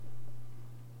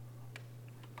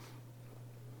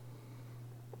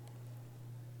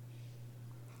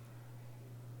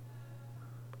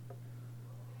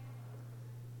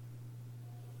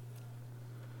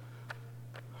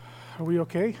Are we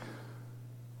okay?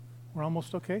 We're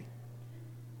almost okay?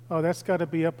 Oh, that's got to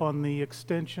be up on the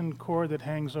extension cord that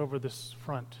hangs over this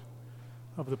front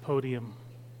of the podium.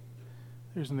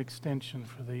 There's an extension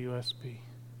for the USB.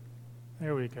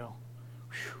 There we go.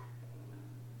 Whew.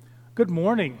 Good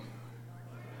morning.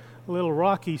 A little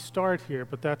rocky start here,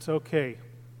 but that's okay.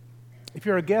 If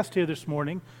you're a guest here this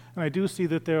morning, and I do see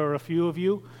that there are a few of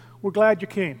you, we're glad you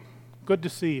came. Good to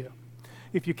see you.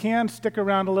 If you can, stick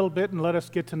around a little bit and let us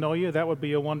get to know you. That would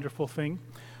be a wonderful thing.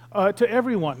 To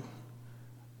everyone,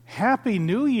 Happy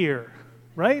New Year,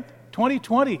 right?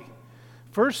 2020,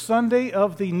 first Sunday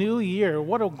of the new year.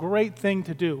 What a great thing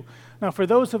to do. Now, for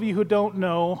those of you who don't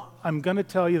know, I'm going to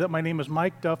tell you that my name is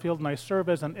Mike Duffield, and I serve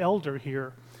as an elder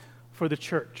here for the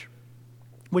church,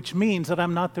 which means that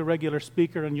I'm not the regular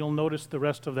speaker, and you'll notice the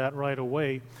rest of that right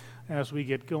away as we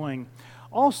get going.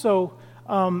 Also,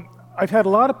 I've had a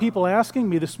lot of people asking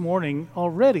me this morning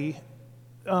already,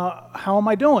 how am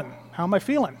I doing? How am I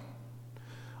feeling?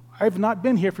 I've not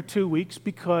been here for 2 weeks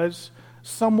because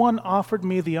someone offered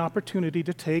me the opportunity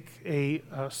to take a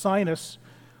sinus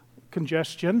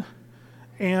congestion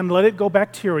and let it go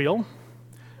bacterial,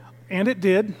 and it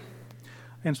did,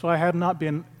 and so I have not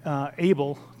been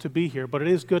able to be here, but it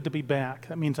is good to be back.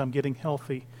 That means I'm getting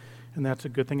healthy, and that's a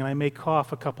good thing, and I may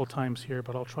cough a couple times here,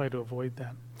 but I'll try to avoid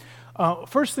that.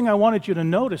 First thing I wanted you to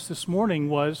notice this morning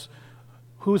was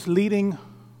who's leading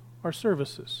our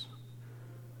services.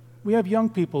 We have young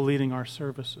people leading our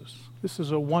services. This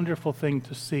is a wonderful thing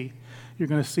to see. You're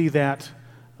going to see that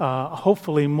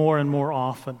hopefully more and more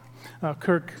often.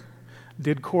 Kirk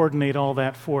did coordinate all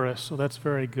that for us, so that's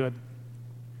very good.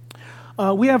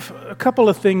 We have a couple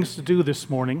of things to do this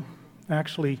morning,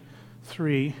 actually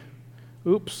 3.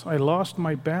 Oops, I lost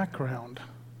my background.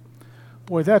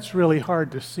 Boy, that's really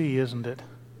hard to see, isn't it?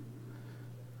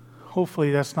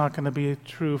 Hopefully that's not going to be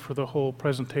true for the whole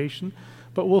presentation,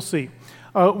 but we'll see.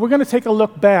 We're going to take a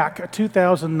look back at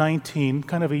 2019,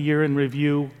 kind of a year in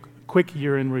review, quick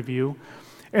year in review,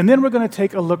 and then we're going to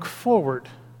take a look forward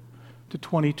to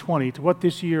 2020, to what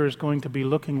this year is going to be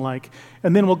looking like,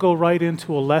 and then we'll go right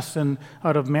into a lesson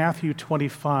out of Matthew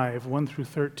 25, 1 through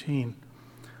 13.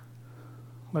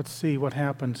 Let's see what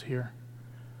happens here.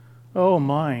 Oh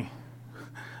my.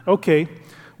 Okay,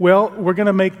 well, we're going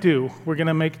to make do.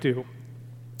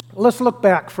 Let's look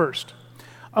back first.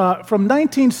 From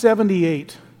 1978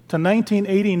 to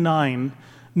 1989,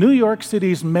 New York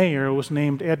City's mayor was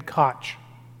named Ed Koch.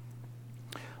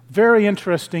 Very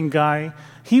interesting guy.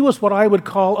 He was what I would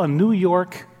call a New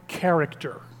York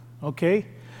character, okay?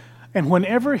 And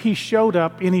whenever he showed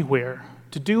up anywhere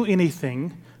to do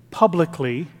anything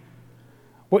publicly,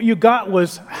 what you got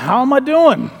was, how am I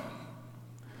doing?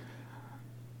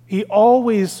 He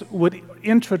always would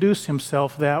introduce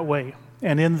himself that way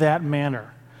and in that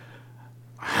manner.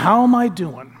 How am I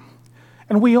doing?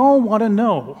 And we all want to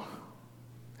know,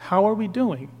 how are we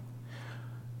doing?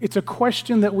 It's a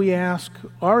question that we ask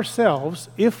ourselves,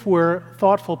 if we're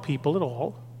thoughtful people at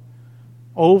all,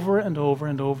 over and over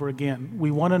and over again.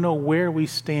 We want to know where we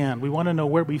stand. We want to know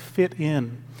where we fit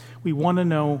in. We want to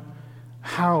know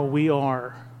how we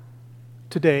are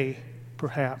today,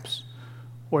 perhaps,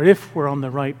 or if we're on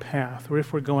the right path, or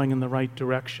if we're going in the right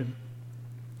direction.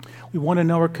 We want to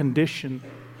know our condition.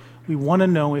 We want to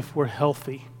know if we're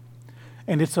healthy.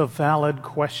 And it's a valid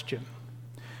question.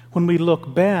 When we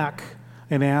look back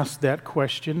and ask that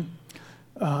question,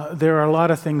 there are a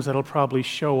lot of things that'll probably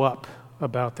show up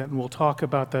about that, and we'll talk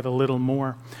about that a little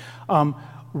more.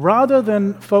 Rather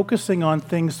than focusing on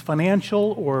things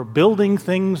financial or building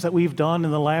things that we've done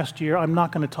in the last year, I'm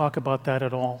not going to talk about that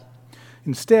at all.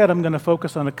 Instead, I'm going to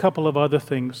focus on a couple of other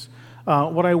things.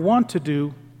 What I want to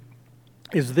do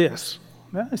is this.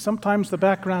 Sometimes the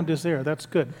background is there. That's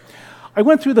good. I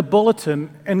went through the bulletin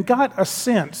and got a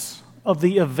sense of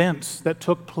the events that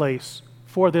took place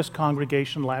for this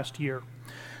congregation last year.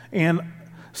 And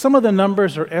some of the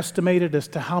numbers are estimated as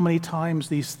to how many times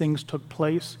these things took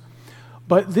place.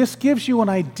 But this gives you an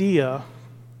idea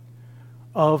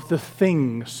of the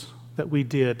things that we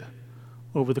did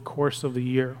over the course of the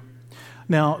year.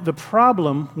 Now, the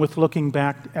problem with looking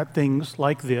back at things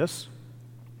like this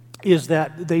is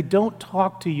that they don't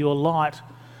talk to you a lot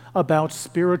about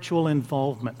spiritual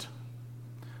involvement.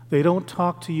 They don't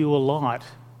talk to you a lot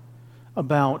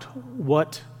about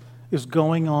what is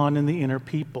going on in the inner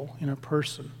people, inner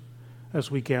person,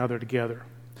 as we gather together.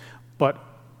 But,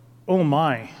 oh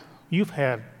my, you've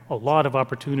had a lot of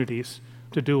opportunities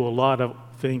to do a lot of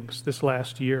things this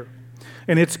last year,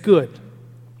 and it's good.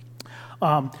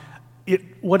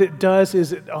 What it does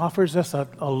is it offers us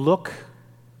a look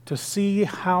to see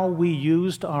how we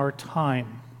used our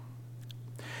time.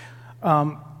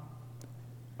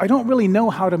 I don't really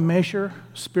know how to measure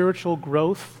spiritual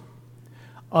growth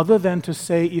other than to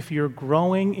say if you're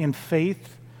growing in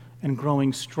faith and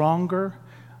growing stronger,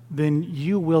 then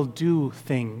you will do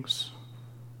things.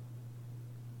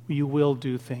 You will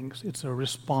do things. It's a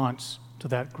response to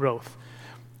that growth.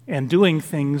 And doing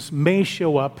things may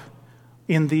show up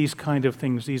in these kind of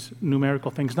things, these numerical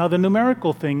things. Now, the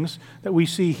numerical things that we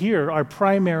see here are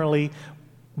primarily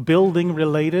building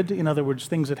related, in other words,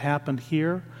 things that happened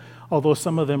here, although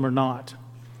some of them are not.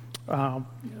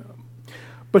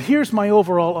 But here's my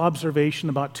overall observation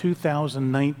about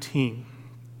 2019.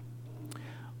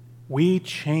 We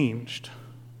changed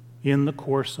in the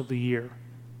course of the year.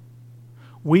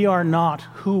 We are not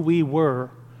who we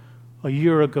were a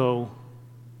year ago,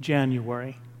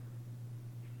 January.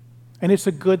 And it's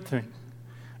a good thing.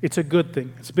 It's a good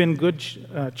thing. It's been good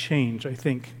change, I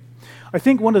think. I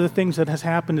think one of the things that has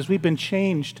happened is we've been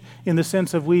changed in the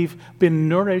sense of we've been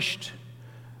nourished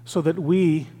so that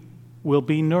we will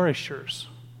be nourishers.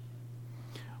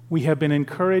 We have been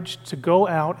encouraged to go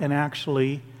out and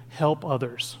actually help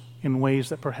others in ways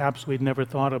that perhaps we'd never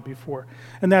thought of before.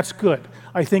 And that's good.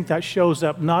 I think that shows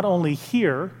up not only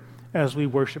here as we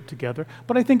worship together,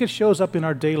 but I think it shows up in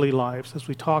our daily lives as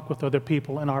we talk with other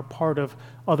people and are part of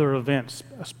other events,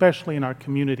 especially in our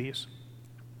communities.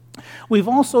 We've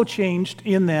also changed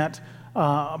in that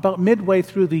about midway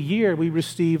through the year, we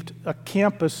received a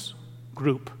campus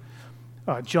group,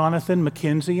 Jonathan,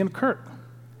 Mackenzie, and Kurt.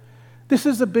 This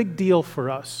is a big deal for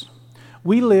us.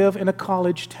 We live in a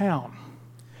college town,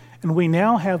 and we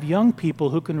now have young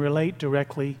people who can relate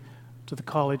directly to the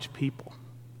college people.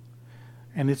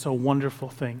 And it's a wonderful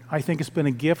thing. I think it's been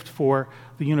a gift for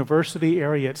the university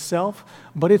area itself,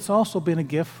 but it's also been a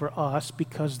gift for us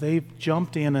because they've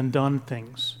jumped in and done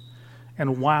things.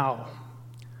 And wow,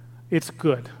 it's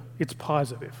good. It's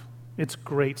positive. It's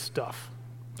great stuff.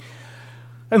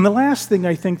 And the last thing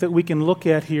I think that we can look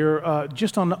at here,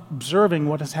 just on observing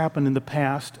what has happened in the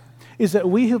past, is that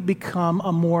we have become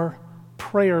a more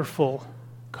prayerful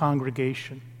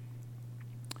congregation.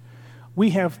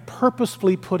 We have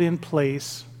purposefully put in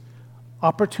place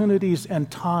opportunities and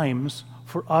times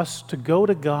for us to go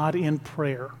to God in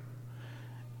prayer.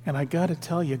 And I got to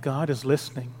tell you, God is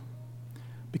listening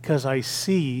because I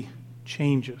see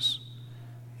changes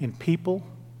in people,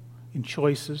 in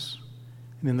choices,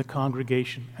 and in the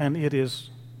congregation. And it is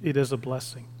a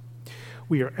blessing.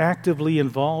 We are actively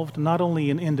involved not only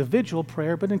in individual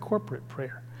prayer, but in corporate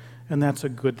prayer. And that's a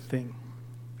good thing.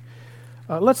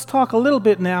 Let's talk a little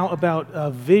bit now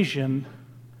about vision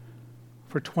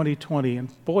for 2020.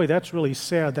 And boy, that's really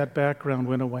sad that background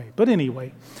went away. But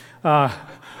anyway,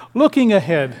 looking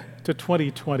ahead to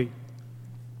 2020,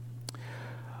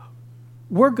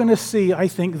 we're going to see, I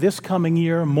think, this coming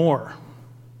year more.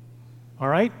 All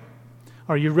right?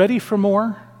 Are you ready for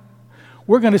more?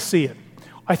 We're going to see it.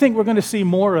 I think we're going to see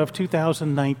more of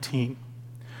 2019.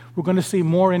 We're going to see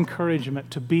more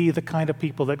encouragement to be the kind of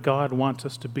people that God wants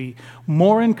us to be.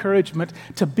 More encouragement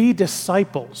to be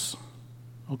disciples,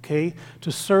 okay?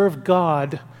 To serve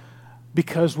God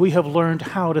because we have learned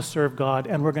how to serve God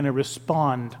and we're going to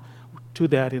respond to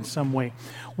that in some way.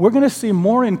 We're going to see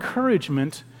more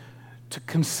encouragement to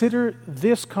consider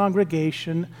this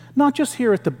congregation, not just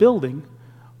here at the building,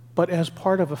 but as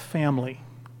part of a family.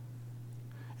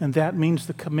 And that means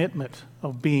the commitment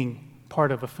of being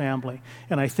part of a family.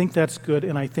 And I think that's good,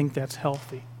 and I think that's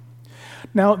healthy.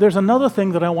 Now, there's another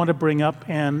thing that I want to bring up,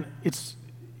 and it's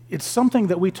something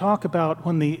that we talk about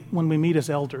when we meet as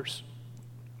elders.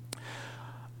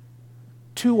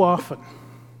 Too often,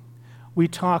 we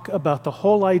talk about the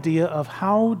whole idea of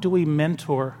how do we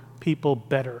mentor people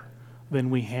better than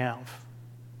we have?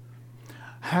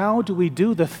 How do we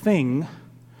do the thing,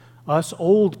 us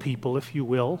old people, if you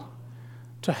will,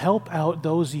 to help out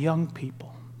those young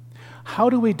people? How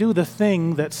do we do the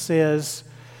thing that says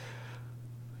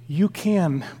you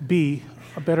can be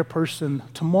a better person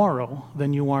tomorrow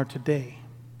than you are today?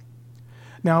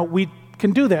 Now, we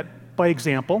can do that by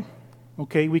example,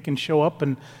 okay? We can show up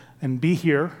and be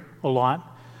here a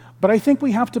lot, but I think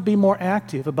we have to be more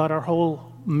active about our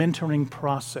whole mentoring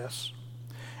process.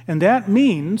 And that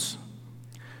means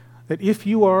that if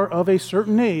you are of a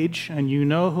certain age, and you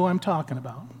know who I'm talking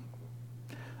about,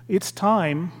 it's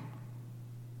time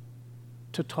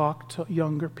to talk to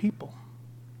younger people,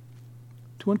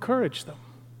 to encourage them,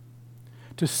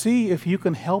 to see if you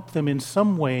can help them in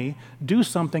some way do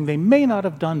something they may not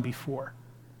have done before.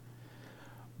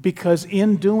 Because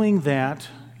in doing that,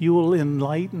 you will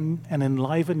enlighten and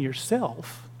enliven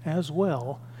yourself as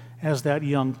well as that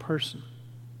young person.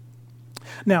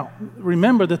 Now,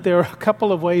 remember that there are a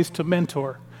couple of ways to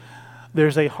mentor.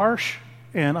 There's a harsh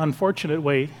and unfortunate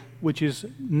way, which is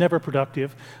never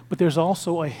productive, but there's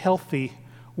also a healthy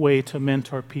way to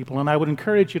mentor people. And I would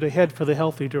encourage you to head for the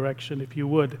healthy direction, if you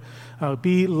would.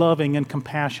 Be loving and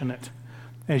compassionate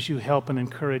as you help and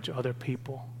encourage other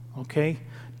people, okay?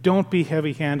 Don't be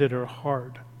heavy-handed or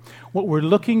hard. What we're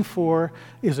looking for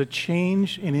is a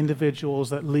change in individuals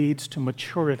that leads to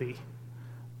maturity,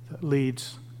 that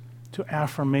leads to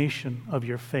affirmation of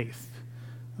your faith.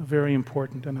 Very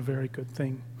important and a very good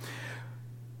thing.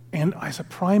 And as a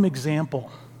prime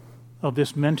example of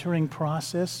this mentoring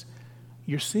process,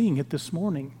 you're seeing it this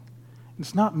morning.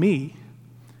 It's not me.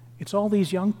 It's all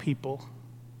these young people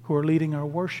who are leading our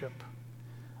worship.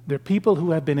 They're people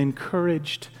who have been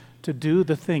encouraged to do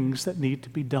the things that need to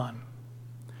be done.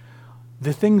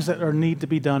 The things that need to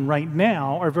be done right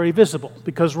now are very visible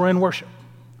because we're in worship.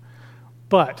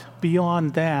 But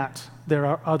beyond that, there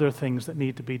are other things that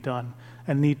need to be done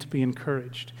and need to be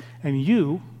encouraged. And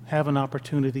you have an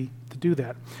opportunity to do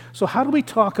that. So how do we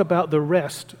talk about the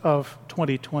rest of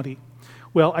 2020?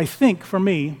 Well, I think for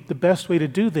me, the best way to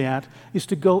do that is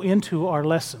to go into our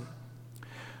lesson.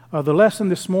 The lesson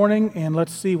this morning, and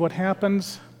let's see what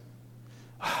happens.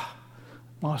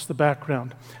 Lost the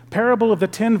background. Parable of the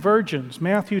 10 virgins,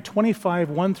 Matthew 25,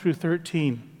 1 through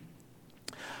 13.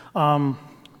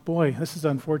 Boy, this is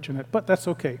unfortunate, but that's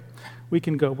okay. We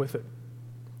can go with it.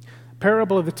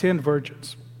 Parable of the 10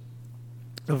 virgins.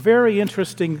 A very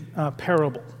interesting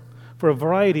parable for a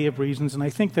variety of reasons, and I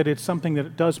think that it's something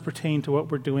that does pertain to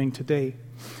what we're doing today.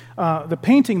 The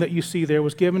painting that you see there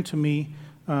was given to me,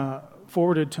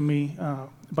 forwarded to me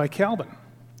by Calvin.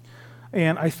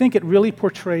 And I think it really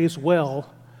portrays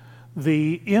well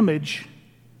the image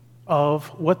of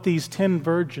what these 10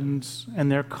 virgins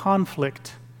and their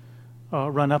conflict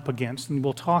run up against. And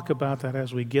we'll talk about that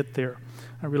as we get there.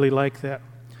 I really like that.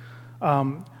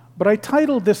 But I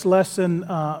titled this lesson,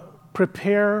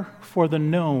 Prepare for the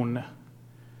Known.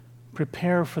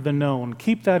 Prepare for the known.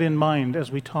 Keep that in mind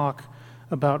as we talk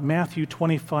about Matthew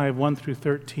 25, 1 through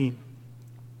 13.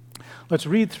 Let's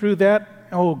read through that.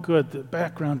 Oh, good, the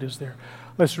background is there.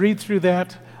 Let's read through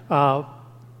that, and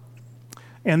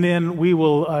then we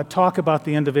will talk about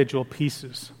the individual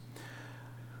pieces.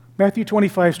 Matthew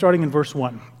 25, starting in verse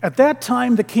 1. At that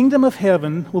time, the kingdom of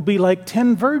heaven will be like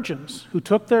 10 virgins who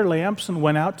took their lamps and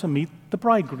went out to meet the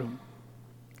bridegroom.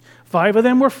 5 of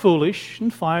them were foolish,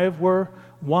 and 5 were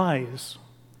wise.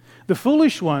 The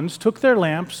foolish ones took their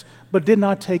lamps, but did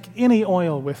not take any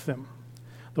oil with them.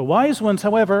 The wise ones,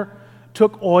 however,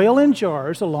 took oil in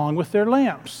jars along with their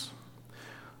lamps.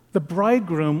 The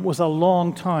bridegroom was a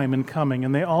long time in coming,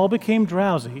 and they all became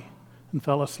drowsy and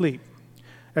fell asleep.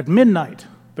 At midnight,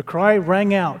 the cry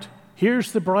rang out,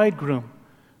 "Here's the bridegroom.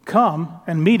 Come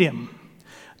and meet him."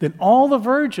 Then all the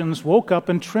virgins woke up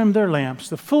and trimmed their lamps.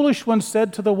 The foolish ones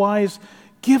said to the wise,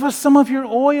 "Give us some of your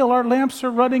oil, our lamps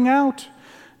are running out."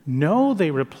 "No," they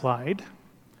replied,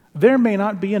 "there may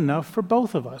not be enough for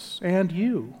both of us and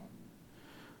you."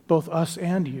 Both us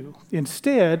and you.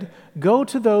 Instead, go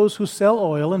to those who sell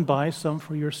oil and buy some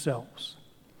for yourselves.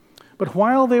 But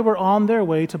while they were on their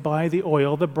way to buy the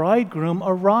oil, the bridegroom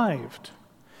arrived.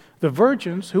 The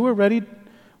virgins who were ready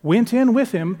went in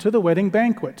with him to the wedding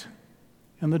banquet,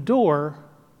 and the door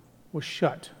was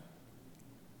shut.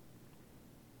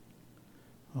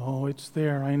 Oh, it's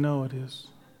there. I know it is.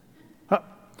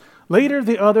 Later,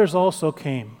 the others also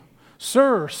came.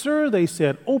 "Sir, sir," they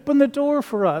said, "open the door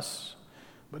for us."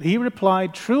 But he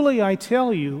replied, "Truly I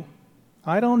tell you,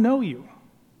 I don't know you.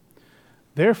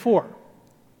 Therefore,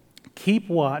 keep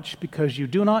watch, because you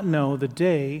do not know the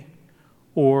day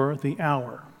or the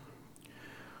hour."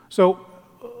 So,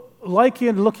 like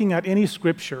in looking at any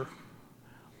scripture,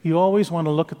 you always want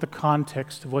to look at the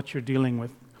context of what you're dealing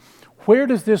with. Where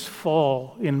does this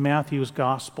fall in Matthew's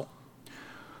gospel?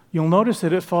 You'll notice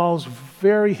that it falls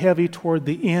very heavy toward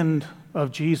the end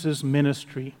of Jesus'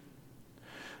 ministry.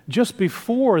 Just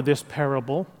before this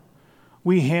parable,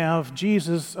 we have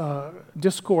Jesus'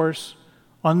 discourse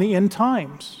on the end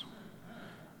times,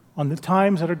 on the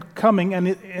times that are coming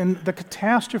and the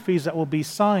catastrophes that will be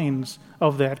signs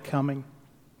of that coming.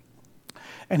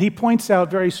 And he points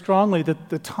out very strongly that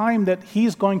the time that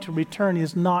he's going to return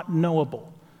is not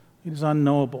knowable. It is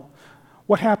unknowable.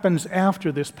 What happens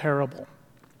after this parable?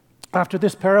 After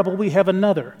this parable, we have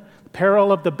another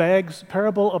parable of the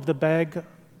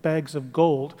bags of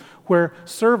gold, where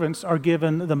servants are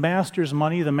given the master's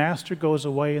money. The master goes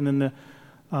away, and then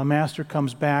the master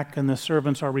comes back, and the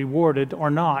servants are rewarded or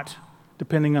not,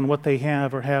 depending on what they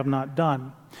have or have not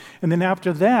done. And then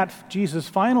after that, Jesus'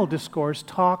 final discourse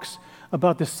talks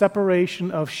about the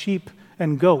separation of sheep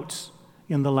and goats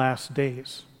in the last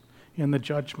days, in the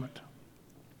judgment.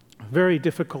 Very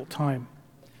difficult time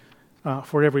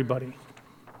for everybody.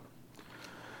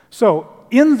 So,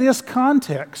 in this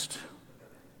context,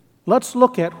 let's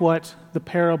look at what the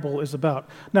parable is about.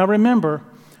 Now, remember,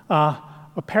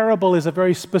 a parable is a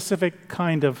very specific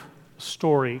kind of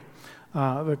story.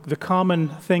 The common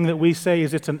thing that we say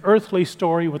is it's an earthly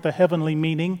story with a heavenly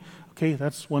meaning. Okay,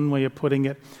 that's one way of putting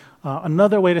it.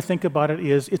 Another way to think about it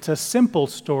is it's a simple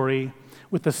story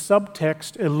with a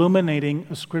subtext illuminating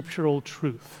a scriptural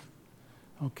truth.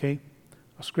 Okay,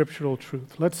 a scriptural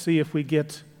truth. Let's see if we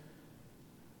get...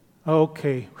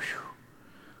 Okay, whew.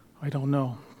 I don't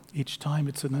know. Each time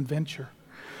it's an adventure.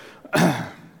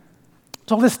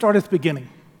 So let's start at the beginning.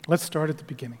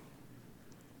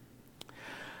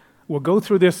 We'll go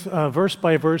through this verse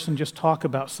by verse and just talk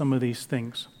about some of these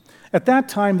things. At that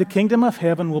time, the kingdom of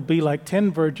heaven will be like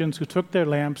 10 virgins who took their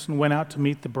lamps and went out to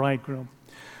meet the bridegroom.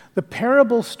 The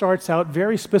parable starts out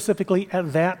very specifically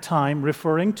at that time,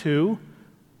 referring to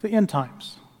the end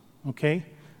times. Okay?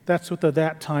 That's what the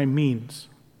that time means.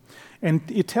 And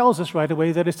it tells us right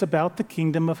away that it's about the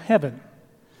kingdom of heaven.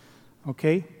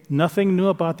 Okay? Nothing new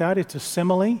about that. It's a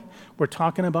simile. We're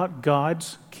talking about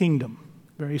God's kingdom,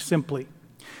 very simply.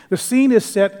 The scene is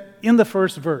set in the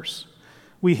first verse.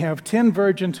 We have 10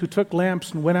 virgins who took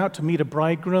lamps and went out to meet a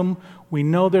bridegroom. We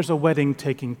know there's a wedding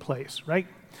taking place, right?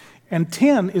 And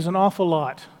 10 is an awful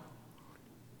lot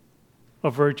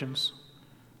of virgins.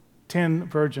 10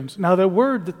 virgins. Now, the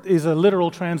word is a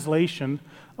literal translation.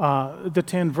 The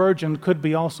 10 virgins could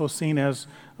be also seen as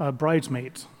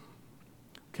bridesmaids.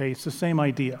 Okay, it's the same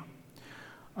idea.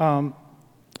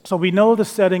 So we know the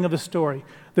setting of the story.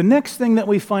 The next thing that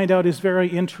we find out is very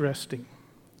interesting.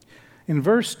 In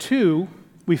verse 2,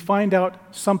 we find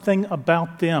out something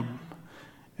about them.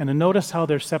 And notice how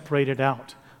they're separated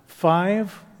out.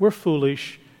 5 were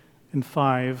foolish and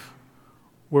 5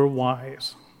 were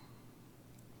wise.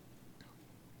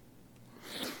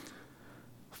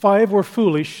 5 were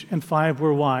foolish and 5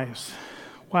 were wise.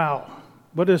 Wow,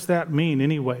 what does that mean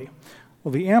anyway?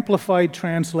 Well, the Amplified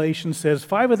Translation says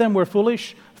 5 of them were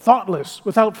foolish, thoughtless,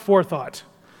 without forethought,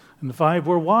 and 5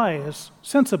 were wise,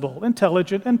 sensible,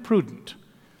 intelligent, and prudent.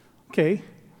 Okay,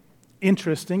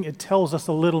 interesting. It tells us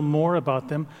a little more about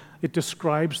them. It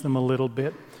describes them a little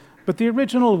bit. But the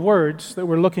original words that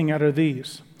we're looking at are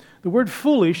these. The word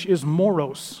foolish is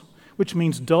moros, which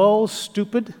means dull,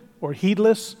 stupid, or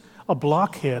heedless, a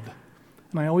blockhead.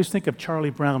 And I always think of Charlie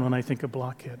Brown when I think of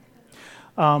blockhead.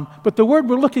 But the word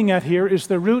we're looking at here is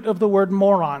the root of the word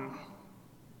moron.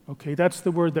 Okay, that's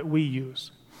the word that we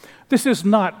use. This is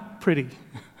not pretty,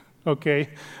 okay?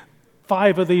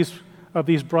 5 of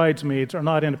these bridesmaids are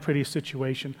not in a pretty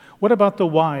situation. What about the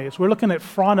wise? We're looking at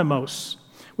phronimos,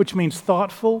 which means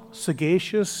thoughtful,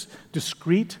 sagacious,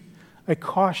 discreet, a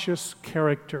cautious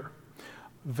character.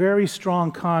 Very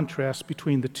strong contrast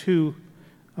between the two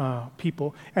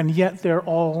people, and yet they're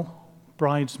all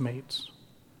bridesmaids.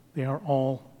 They are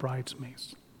all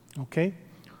bridesmaids. Okay?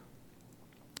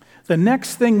 The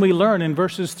next thing we learn in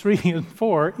verses 3 and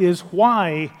 4 is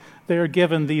why they are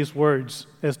given these words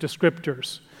as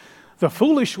descriptors. The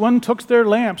foolish one took their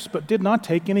lamps, but did not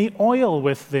take any oil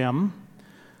with them.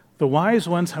 The wise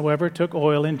ones, however, took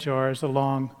oil in jars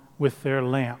along with their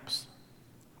lamps.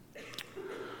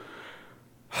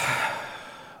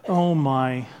 Oh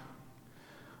my,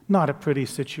 not a pretty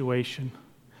situation.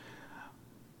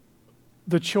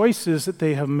 The choices that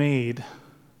they have made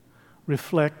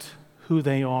reflect who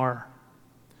they are,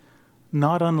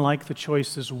 not unlike the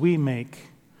choices we make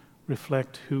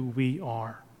reflect who we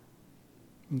are.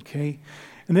 Okay?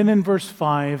 And then in verse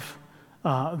 5,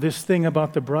 this thing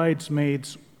about the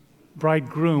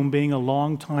bridegroom being a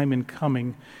long time in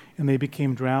coming, and they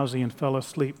became drowsy and fell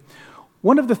asleep.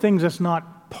 One of the things that's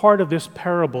not part of this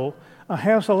parable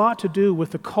has a lot to do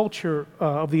with the culture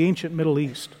of the ancient Middle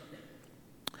East.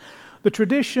 The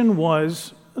tradition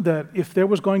was that if there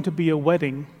was going to be a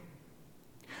wedding,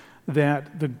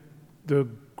 that the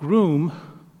groom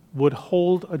would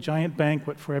hold a giant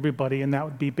banquet for everybody, and that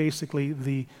would be basically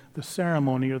the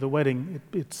ceremony or the wedding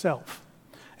itself.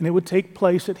 And it would take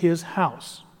place at his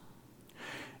house.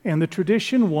 And the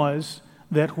tradition was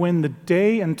that when the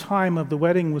day and time of the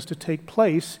wedding was to take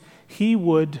place, he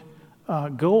would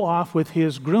go off with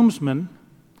his groomsmen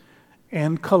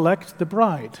and collect the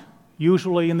bride,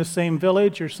 usually in the same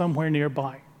village or somewhere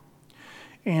nearby.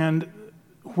 And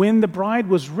when the bride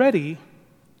was ready,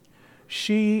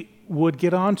 she would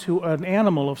get onto an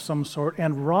animal of some sort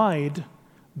and ride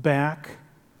back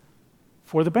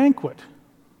for the banquet.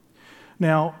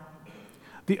 Now,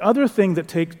 the other thing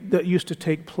that used to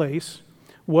take place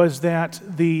was that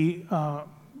the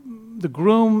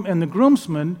groom and the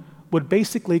groomsmen would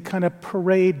basically kind of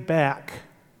parade back,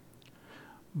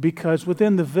 because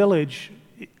within the village,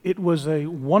 it was a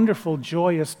wonderful,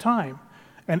 joyous time,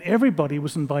 and everybody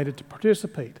was invited to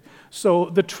participate. So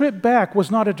the trip back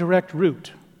was not a direct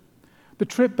route. The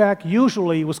trip back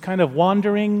usually was kind of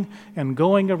wandering and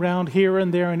going around here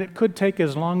and there, and it could take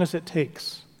as long as it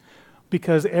takes,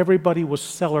 because everybody was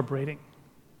celebrating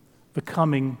the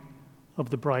coming of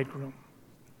the bridegroom.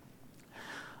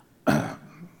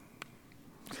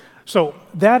 So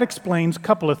that explains a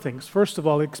couple of things. First of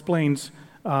all, it explains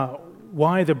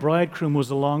why the bridegroom was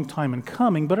a long time in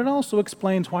coming, but it also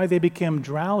explains why they became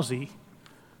drowsy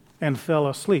and fell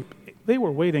asleep. They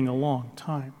were waiting a long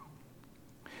time.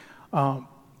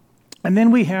 And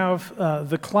then we have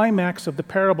the climax of the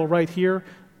parable right here.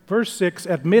 Verse 6,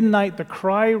 at midnight the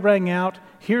cry rang out,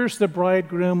 here's the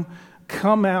bridegroom,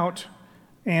 come out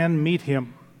and meet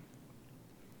him.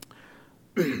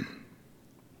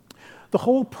 The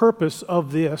whole purpose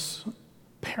of this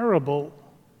parable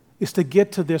is to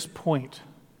get to this point.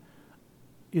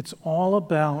 It's all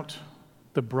about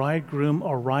the bridegroom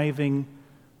arriving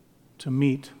to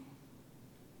meet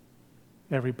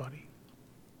everybody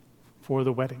for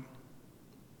the wedding.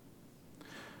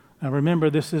 Now remember,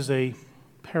 this is a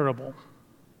parable,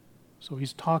 so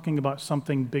he's talking about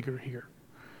something bigger here.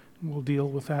 We'll deal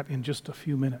with that in just a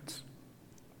few minutes.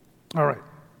 All right.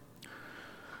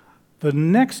 The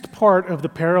next part of the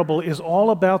parable is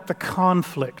all about the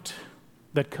conflict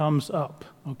that comes up,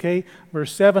 okay?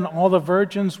 Verse 7, all the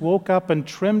virgins woke up and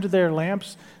trimmed their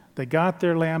lamps. They got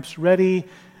their lamps ready,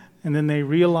 and then they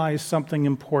realized something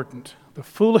important. The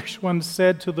foolish ones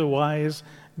said to the wise,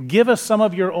 give us some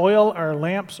of your oil, our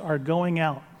lamps are going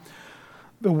out.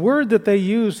 The word that they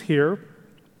use here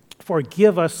for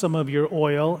give us some of your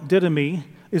oil, didomi,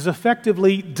 is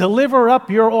effectively deliver up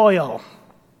your oil.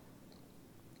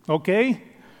 Okay?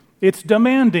 It's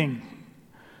demanding.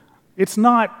 It's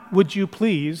not, would you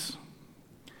please,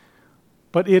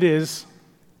 but it is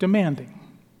demanding.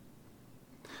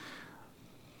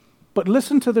 But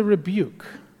listen to the rebuke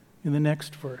in the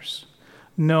next verse.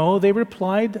 No, they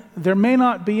replied, there may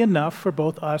not be enough for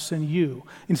both us and you.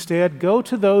 Instead, go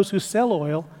to those who sell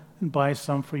oil and buy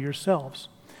some for yourselves.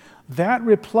 That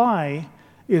reply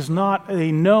is not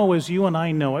a no as you and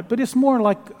I know it, but it's more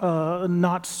like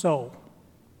not so.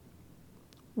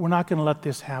 We're not going to let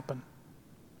this happen.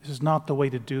 This is not the way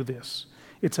to do this.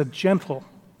 It's a gentle,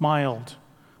 mild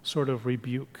sort of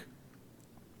rebuke.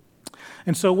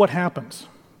 And so what happens?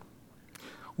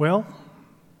 Well,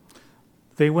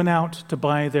 they went out to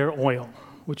buy their oil,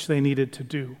 which they needed to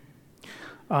do.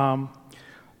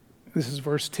 This is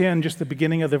verse 10, just the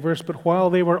beginning of the verse. But while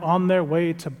they were on their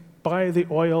way to buy the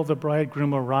oil, the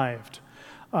bridegroom arrived.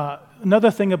 Another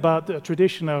thing about the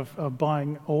tradition of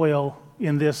buying oil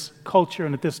in this culture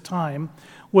and at this time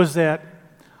was that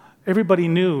everybody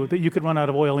knew that you could run out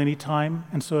of oil anytime,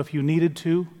 and so if you needed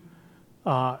to,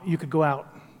 you could go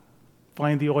out,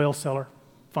 find the oil seller,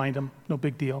 find him, no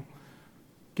big deal,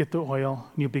 get the oil,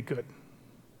 and you'll be good.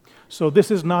 So this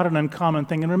is not an uncommon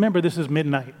thing, and remember, this is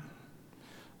midnight,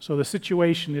 so the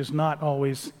situation is not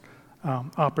always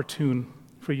opportune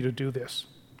for you to do this.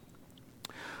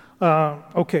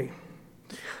 Okay.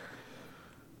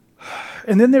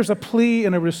 And then there's a plea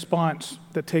and a response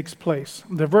that takes place.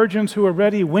 The virgins who were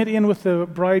ready went in with the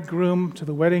bridegroom to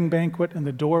the wedding banquet, and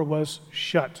the door was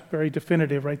shut. Very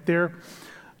definitive right there.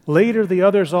 Later, the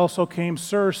others also came.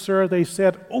 Sir, sir, they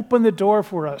said, open the door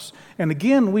for us. And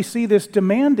again, we see this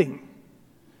demanding.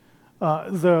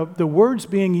 The words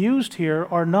being used here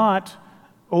are not,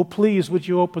 oh, please, would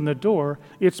you open the door?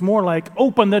 It's more like,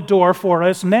 open the door for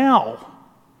us now.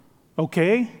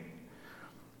 Okay?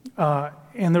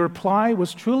 And the reply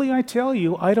was, truly I tell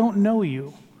you, I don't know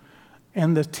you.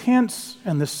 And the tense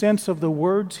and the sense of the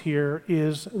words here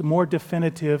is more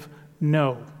definitive,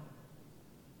 no.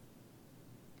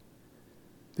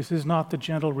 This is not the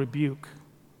gentle rebuke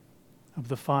of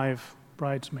the 5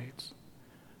 bridesmaids,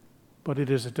 but it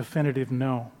is a definitive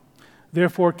no.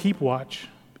 Therefore keep watch,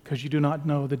 because you do not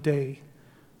know the day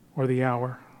or the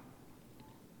hour.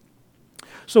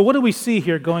 So what do we see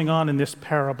here going on in this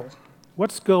parable?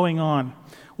 What's going on?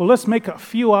 Well, let's make a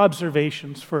few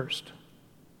observations first.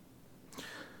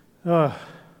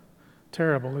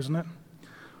 Terrible, isn't it?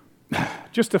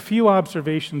 Just a few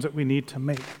observations that we need to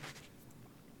make.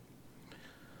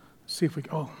 See if we,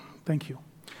 thank you.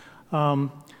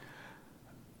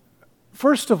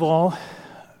 First of all,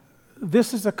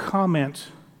 this is a comment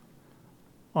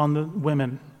on the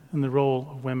women and the role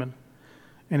of women.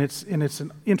 And it's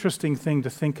an interesting thing to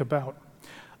think about.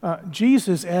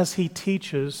 Jesus, as he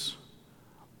teaches,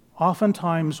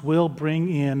 oftentimes will bring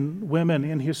in women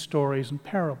in his stories and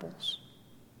parables.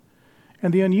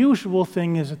 And the unusual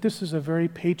thing is that this is a very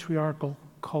patriarchal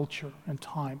culture and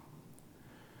time.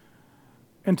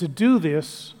 And to do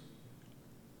this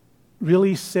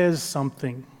really says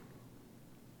something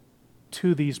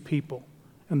to these people,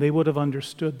 and they would have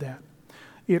understood that.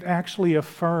 It actually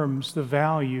affirms the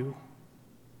value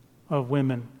of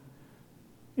women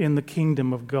in the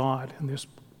kingdom of God in this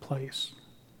place.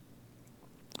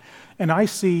 And I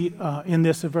see in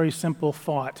this a very simple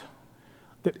thought,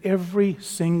 that every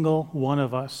single one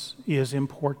of us is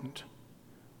important.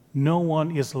 No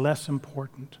one is less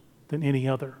important than any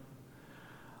other.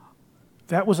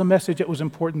 That was a message that was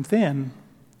important then,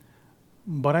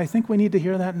 but I think we need to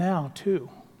hear that now too.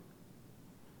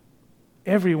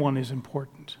 Everyone is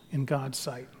important in God's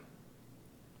sight.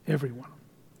 Everyone.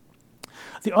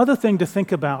 The other thing to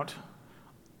think about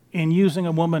in using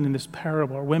a woman in this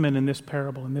parable, or women in this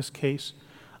parable in this case,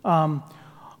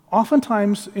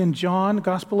 oftentimes in John,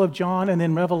 Gospel of John, and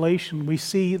in Revelation, we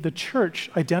see the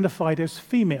church identified as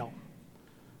female.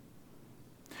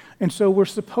 And so we're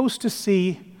supposed to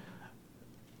see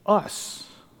us,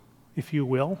 if you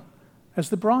will, as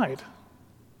the bride.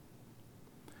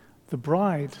 The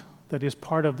bride that is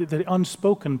part of the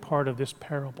unspoken part of this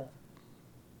parable.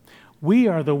 We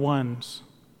are the ones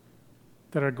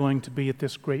that are going to be at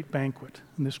this great banquet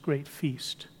and this great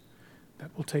feast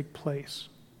that will take place.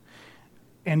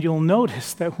 And you'll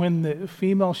notice that when the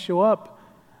females show up,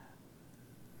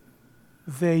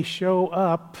 they show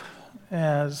up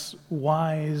as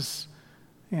wise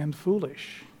and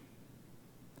foolish.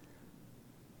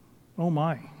 Oh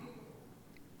my.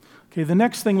 Okay, the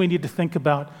next thing we need to think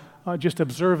about, just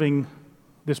observing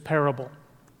this parable.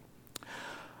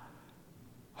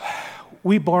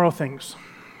 We borrow things.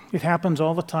 It happens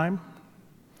all the time.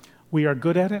 We are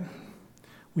good at it.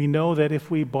 We know that if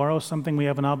we borrow something, we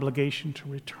have an obligation to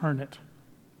return it.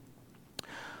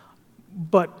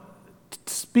 But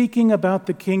speaking about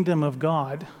the kingdom of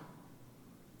God,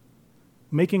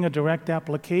 making a direct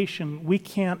application, we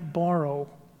can't borrow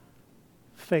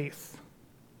faith.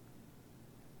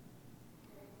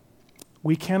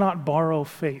 We cannot borrow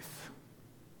faith.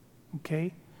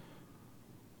 Okay?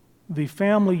 The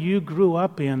family you grew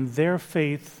up in, their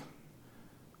faith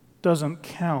doesn't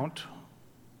count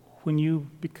when you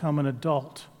become an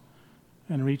adult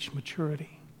and reach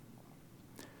maturity.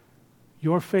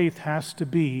 Your faith has to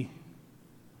be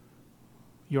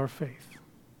your faith. You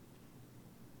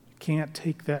can't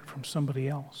take that from somebody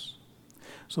else.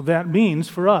 So that means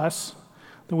for us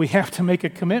that we have to make a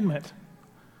commitment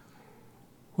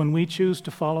when we choose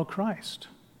to follow Christ.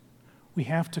 We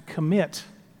have to commit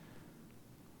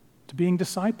to being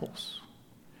disciples.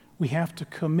 We have to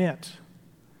commit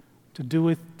to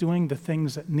doing the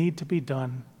things that need to be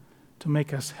done to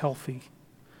make us healthy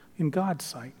in God's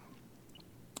sight.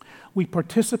 We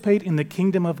participate in the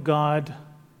kingdom of God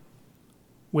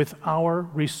with our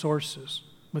resources,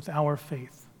 with our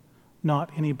faith,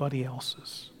 not anybody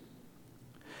else's.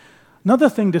 Another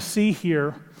thing to see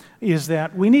here is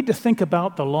that we need to think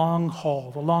about the long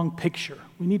haul, the long picture.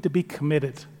 We need to be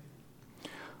committed.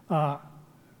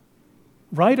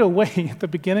 Right away at the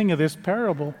beginning of this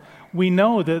parable, we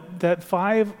know that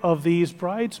 5 of these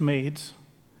bridesmaids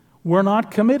were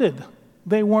not committed.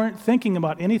 They weren't thinking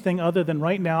about anything other than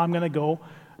right now I'm going to go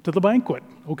to the banquet,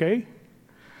 okay?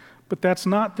 But that's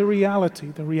not the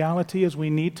reality. The reality is we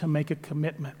need to make a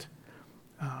commitment.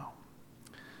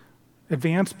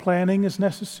 Advanced planning is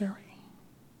necessary.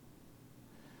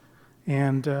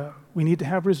 And we need to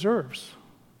have reserves.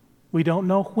 We don't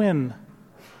know when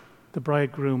the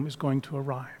bridegroom is going to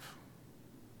arrive.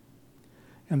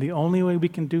 And the only way we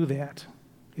can do that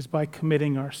is by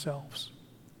committing ourselves.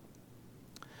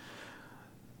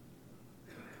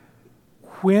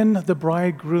 When the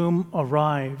bridegroom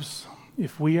arrives,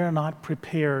 if we are not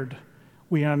prepared,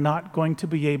 we are not going to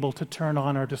be able to turn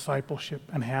on our discipleship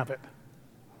and have it.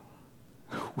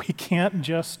 We can't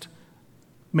just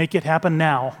make it happen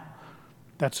now.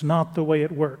 That's not the way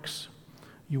it works.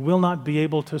 You will not be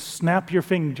able to snap your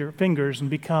fingers and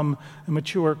become a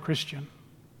mature Christian.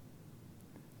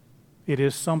 It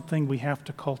is something we have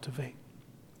to cultivate.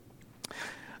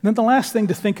 And then the last thing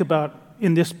to think about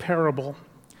in this parable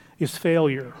is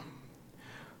failure.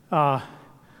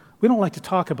 We don't like to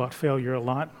talk about failure a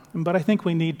lot, but I think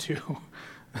we need to.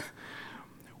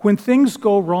 When things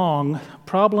go wrong,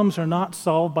 problems are not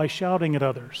solved by shouting at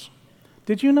others.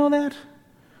 Did you know that?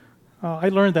 I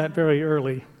learned that very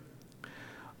early.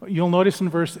 You'll notice in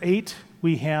verse 8,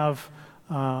 we have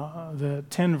the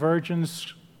 10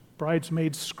 virgins,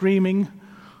 bridesmaids, screaming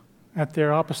at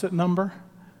their opposite number.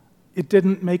 It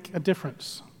didn't make a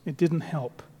difference. It didn't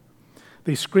help.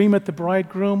 They scream at the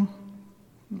bridegroom.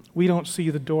 We don't see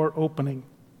the door opening.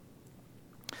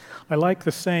 I like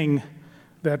the saying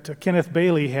that Kenneth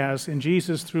Bailey has in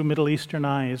Jesus Through Middle Eastern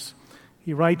Eyes.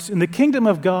 He writes, "In the kingdom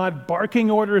of God,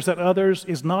 barking orders at others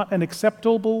is not an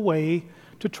acceptable way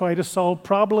to try to solve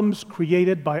problems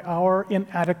created by our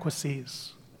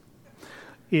inadequacies.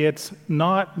 It's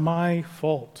not my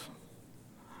fault."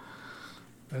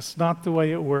 That's not the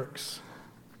way it works.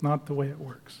 Not the way it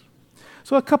works.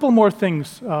 So a couple more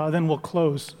things, then we'll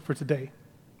close for today.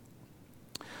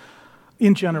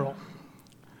 In general,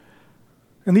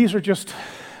 and these are just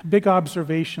big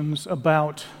observations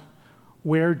about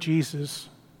where Jesus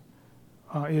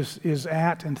is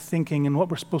at and thinking and what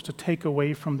we're supposed to take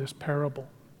away from this parable.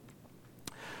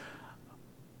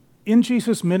 In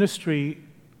Jesus' ministry,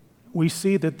 we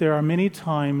see that there are many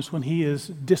times when he is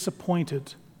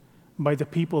disappointed by the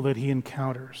people that he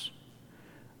encounters.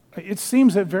 It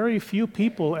seems that very few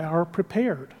people are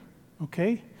prepared,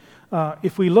 okay?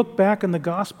 If we look back in the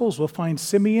Gospels, we'll find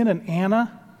Simeon and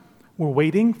Anna were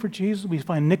waiting for Jesus. We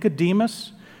find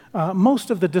Nicodemus. Most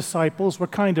of the disciples were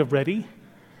kind of ready,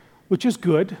 which is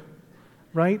good,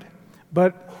 right?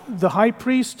 But the high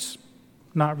priests,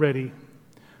 not ready.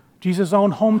 Jesus'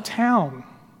 own hometown,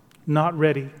 not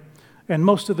ready. And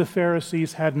most of the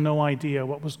Pharisees had no idea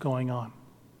what was going on.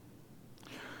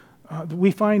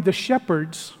 We find the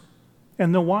shepherds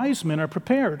and the wise men are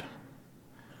prepared.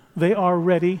 They are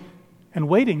ready and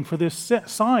waiting for this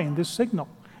sign, this signal,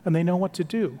 and they know what to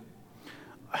do.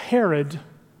 Herod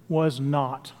was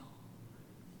not.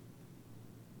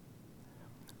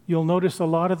 You'll notice a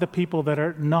lot of the people that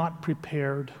are not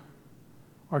prepared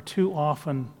are too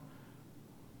often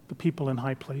the people in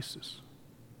high places.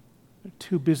 They're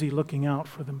too busy looking out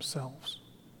for themselves.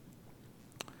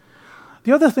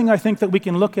 The other thing I think that we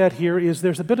can look at here is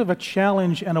there's a bit of a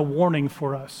challenge and a warning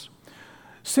for us.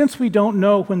 Since we don't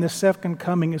know when the second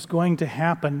coming is going to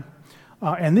happen,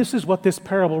 and this is what this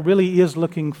parable really is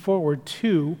looking forward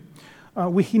to,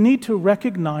 we need to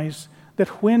recognize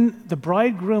that when the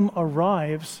bridegroom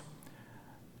arrives,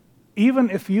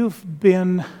 even if you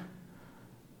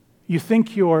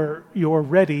think you're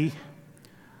ready,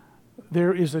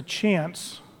 there is a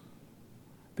chance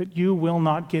that you will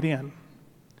not get in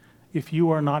if you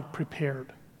are not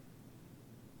prepared.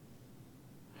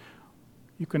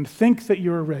 You can think that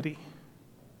you're ready,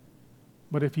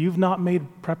 but if you've not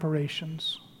made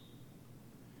preparations,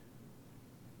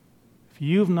 if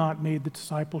you've not made the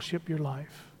discipleship your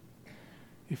life,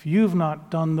 if you've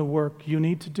not done the work you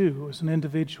need to do as an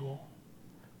individual,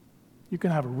 you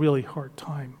can have a really hard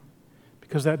time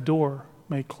because that door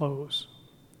may close.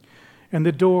 And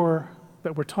the door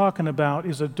that we're talking about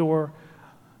is a door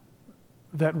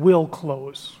that will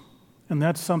close. And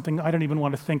that's something I don't even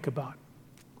want to think about.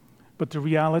 But the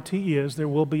reality is there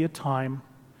will be a time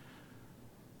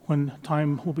when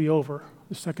time will be over.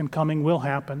 The second coming will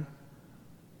happen,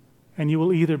 and you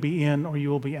will either be in or you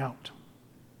will be out.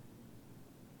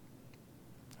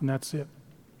 And that's it.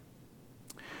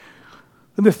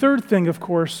 And the third thing, of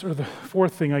course, or the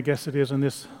fourth thing, I guess it is, in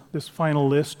this final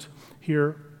list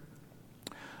here,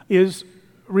 is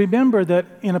remember that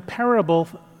in a parable,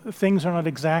 things are not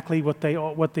exactly what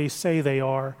they say they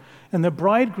are. And the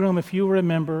bridegroom, if you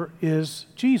remember, is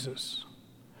Jesus.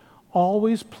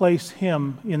 Always place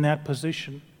him in that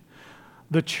position.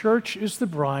 The church is the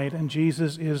bride, and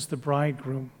Jesus is the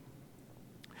bridegroom.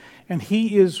 And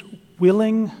he is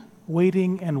willing,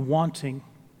 waiting, and wanting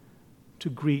to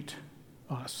greet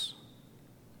us.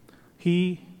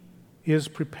 He is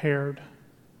prepared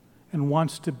and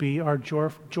wants to be our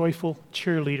joyful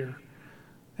cheerleader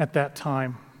at that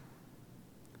time.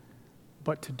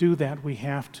 But to do that, we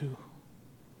have to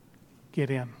get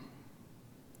in.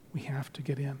 We have to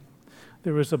get in.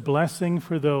 There is a blessing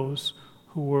for those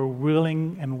who are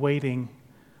willing and waiting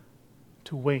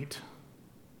to wait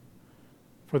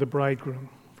for the bridegroom,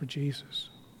 for Jesus.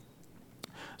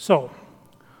 So,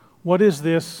 what does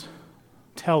this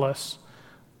tell us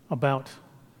about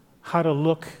how to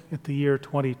look at the year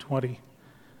 2020?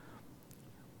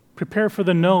 Prepare for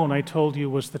the known, I told you,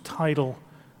 was the title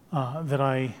that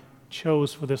I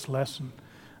chose for this lesson.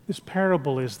 This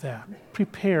parable is that.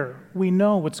 Prepare. We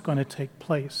know what's going to take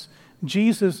place.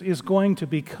 Jesus is going to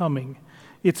be coming.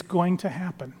 It's going to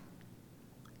happen.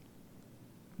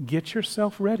 Get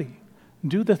yourself ready.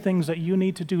 Do the things that you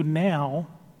need to do now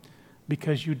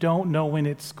because you don't know when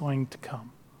it's going to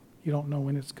come. You don't know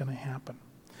when it's going to happen.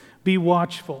 Be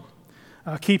watchful.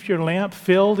 Keep your lamp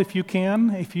filled if you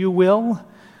can, if you will,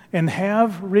 and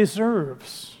have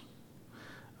reserves.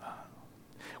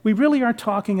 We really are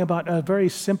talking about a very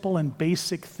simple and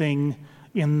basic thing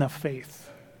in the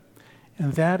faith.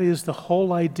 and that is the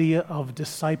whole idea of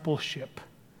discipleship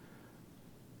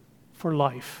for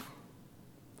life.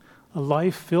 A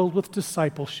life filled with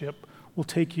discipleship will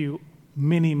take you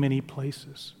many, many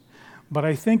places. But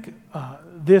I think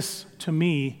this, to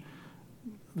me,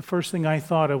 the first thing I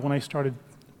thought of when I started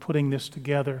putting this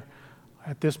together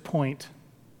at this point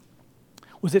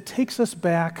was it takes us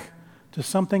back to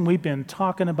something we've been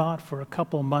talking about for a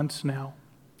couple months now,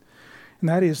 and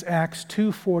that is Acts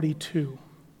 2:42.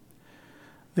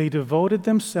 They devoted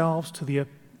themselves to the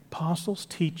apostles'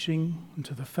 teaching, and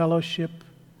to the fellowship,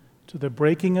 to the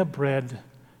breaking of bread,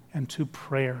 and to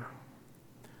prayer.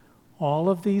 All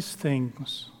of these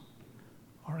things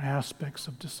are aspects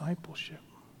of discipleship,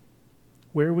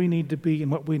 where we need to be and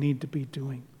what we need to be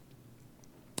doing.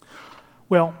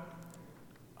 Well,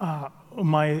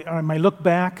 my look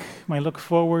back, my look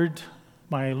forward,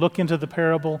 my look into the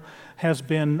parable has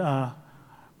been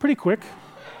pretty quick,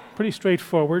 pretty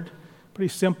straightforward, pretty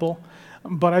simple.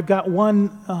 But I've got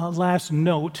one last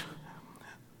note.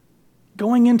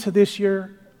 Going into this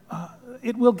year,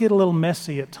 it will get a little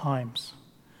messy at times.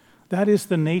 That is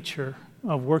the nature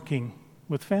of working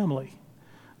with family.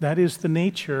 That is the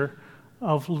nature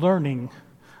of learning.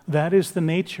 That is the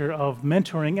nature of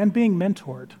mentoring and being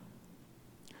mentored.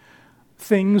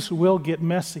 Things will get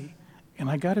messy, and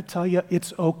I got to tell you,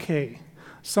 it's okay.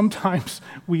 Sometimes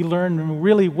we learn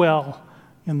really well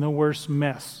in the worst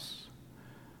mess,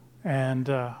 and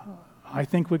I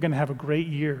think we're going to have a great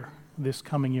year this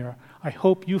coming year. I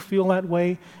hope you feel that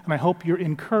way, and I hope you're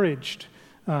encouraged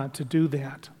to do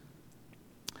that.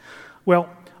 Well,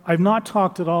 I've not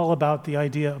talked at all about the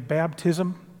idea of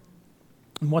baptism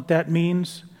and what that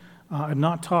means. I've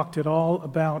not talked at all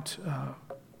about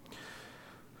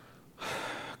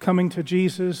coming to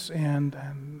Jesus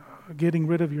and getting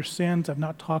rid of your sins. I've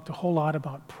not talked a whole lot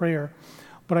about prayer.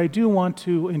 But I do want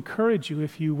to encourage you,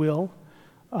 if you will,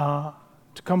 to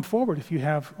come forward. If you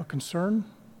have a concern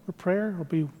for prayer, I'll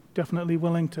be definitely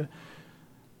willing to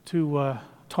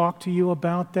talk to you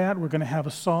about that. We're going to have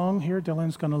a song here.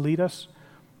 Dylan's going to lead us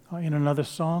in another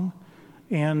song.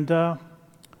 And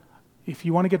if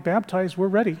you want to get baptized, we're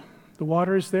ready. The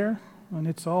water is there, and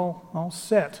it's all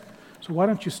set. So why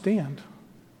don't you stand,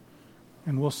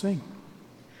 and we'll sing.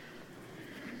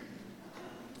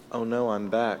 Oh no, I'm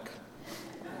back.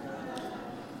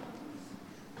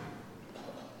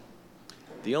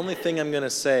 The only thing I'm going to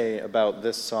say about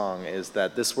this song is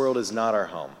that this world is not our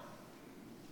home.